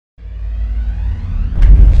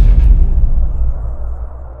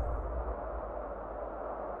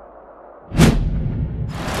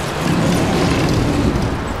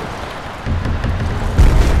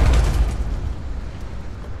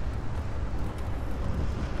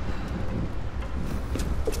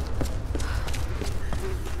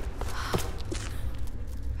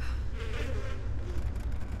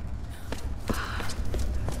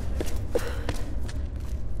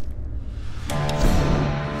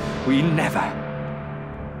We never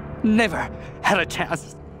had a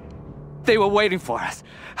chance. They were waiting for us,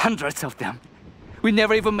 hundreds of them. We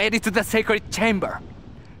never even made it to the sacred chamber.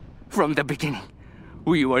 From the beginning,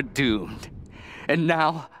 we were doomed. And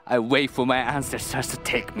now, I wait for my ancestors to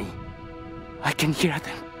take me. I can hear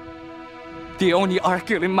them. They only are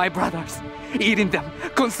killing my brothers, eating them,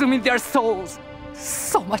 consuming their souls.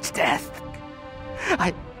 So much death.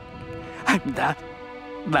 I'm that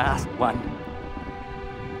last one.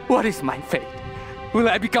 What is my fate? Will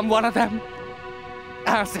I become one of them?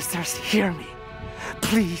 Ancestors, hear me.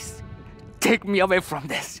 Please, take me away from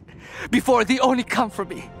this, before they only come for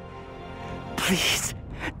me. Please,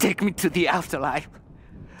 take me to the afterlife.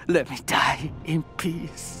 Let me die in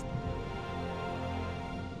peace.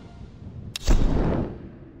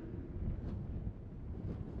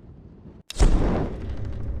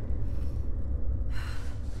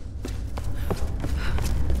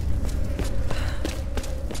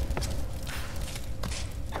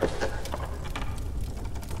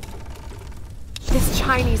 This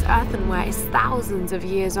Chinese earthenware is thousands of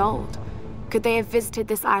years old. Could they have visited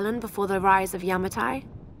this island before the rise of Yamatai?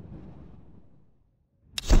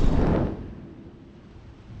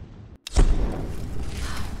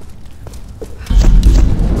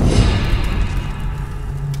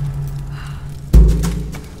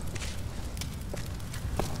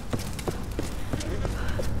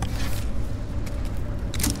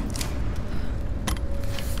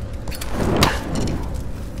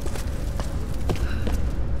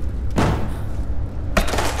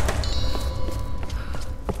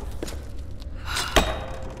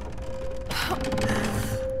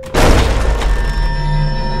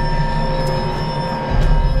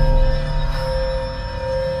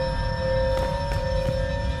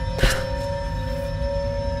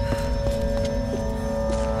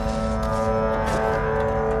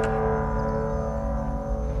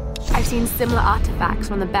 Seen similar artifacts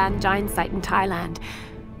from the Ban Giant site in Thailand.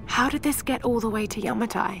 How did this get all the way to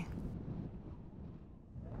Yamatai?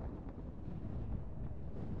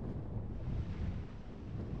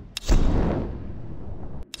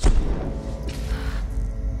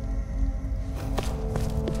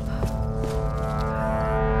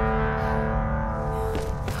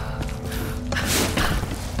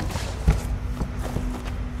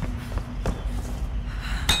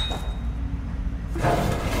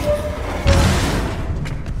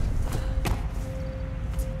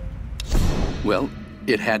 Well,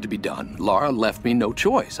 it had to be done. Lara left me no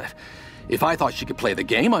choice. If I thought she could play the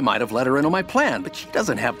game, I might have let her in on my plan, but she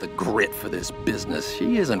doesn't have the grit for this business.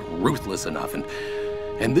 She isn't ruthless enough,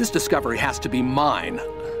 and this discovery has to be mine.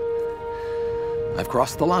 I've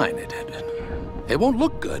crossed the line. It won't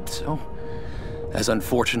look good, so as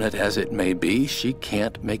unfortunate as it may be, she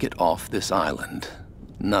can't make it off this island.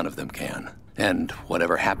 None of them can. And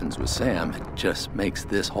whatever happens with Sam, it just makes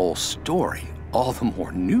this whole story all the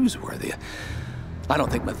more newsworthy. I don't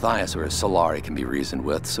think Matthias or Solari can be reasoned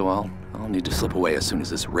with, so I'll need to slip away as soon as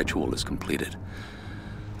this ritual is completed.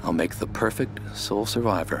 I'll make the perfect sole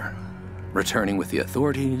survivor, returning with the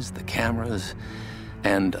authorities, the cameras,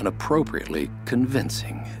 and an appropriately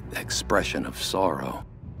convincing expression of sorrow.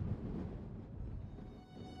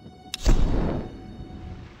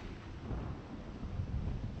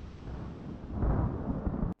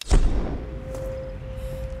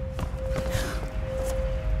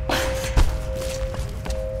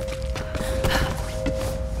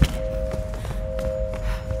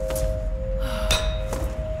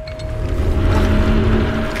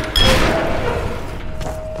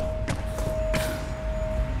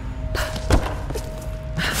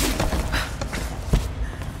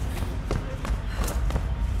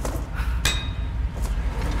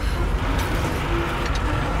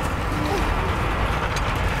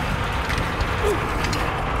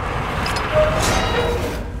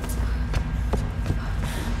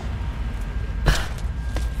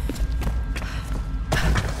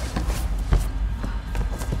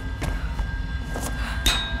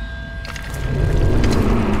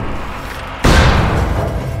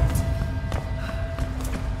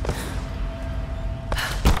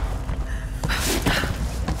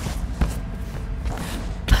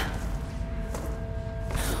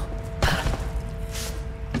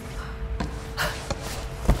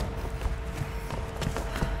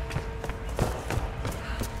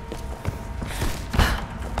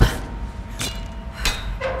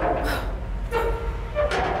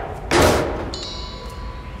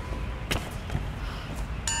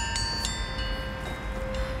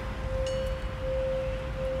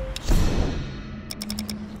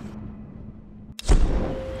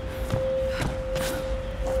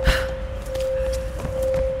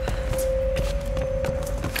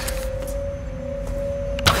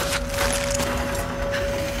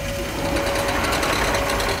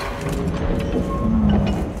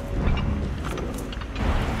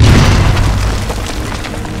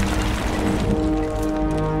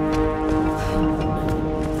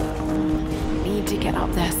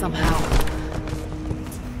 up there somehow.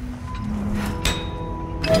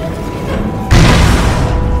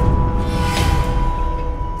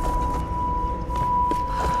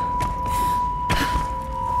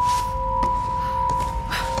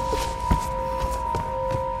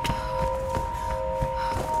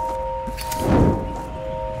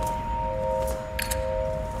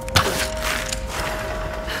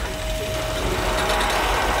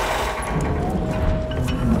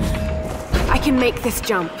 I can make this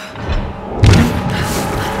jump.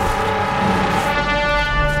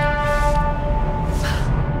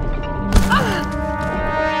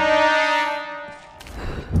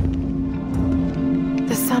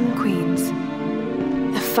 The Sun Queens.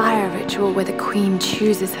 The fire ritual where the queen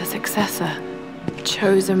chooses her successor. A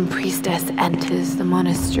chosen priestess enters the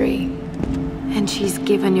monastery. And she's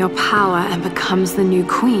given your power and becomes the new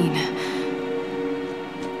queen.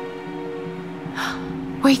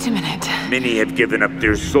 Wait a minute. Many have given up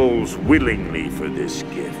their souls willingly for this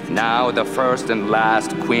gift. Now the first and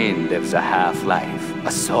last queen lives a half-life,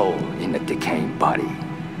 a soul in a decaying body.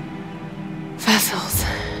 Vessels.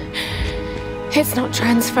 It's not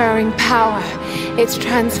transferring power, it's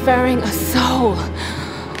transferring a soul.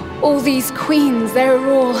 All these queens, they're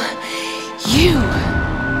all you,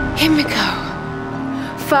 Himiko.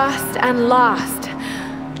 First and last.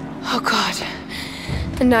 Oh God.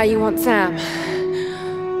 And now you want Sam.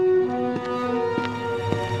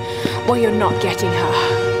 Well, you're not getting her.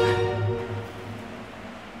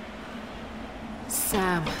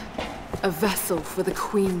 Sam, a vessel for the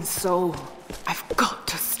Queen's soul. I've got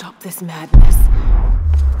to stop this madness.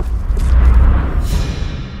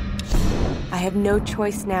 I have no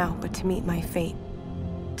choice now but to meet my fate.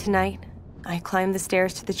 Tonight, I climb the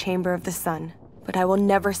stairs to the Chamber of the Sun, but I will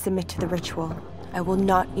never submit to the ritual. I will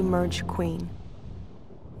not emerge queen.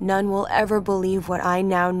 None will ever believe what I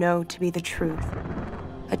now know to be the truth.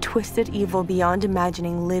 A twisted evil beyond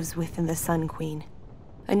imagining lives within the Sun Queen.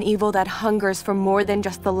 An evil that hungers for more than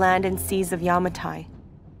just the land and seas of Yamatai.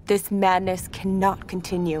 This madness cannot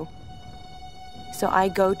continue. So I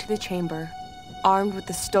go to the chamber, armed with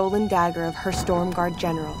the stolen dagger of her Stormguard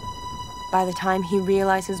general. By the time he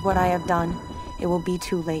realizes what I have done, it will be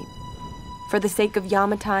too late. For the sake of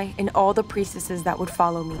Yamatai and all the priestesses that would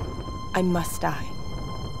follow me, I must die.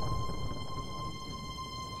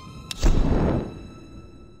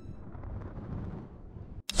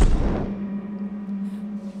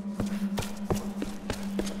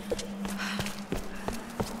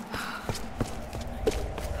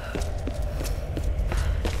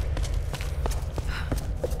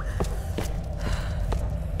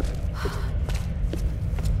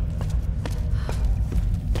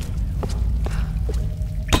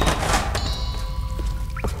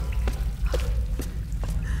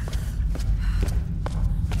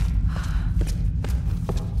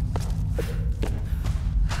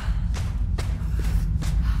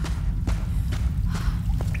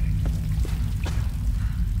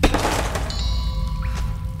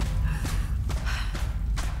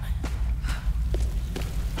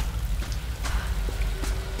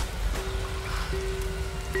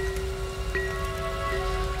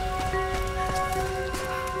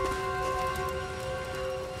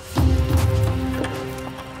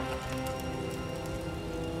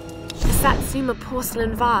 Satsuma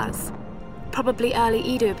porcelain vase, probably early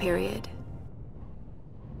Edo period.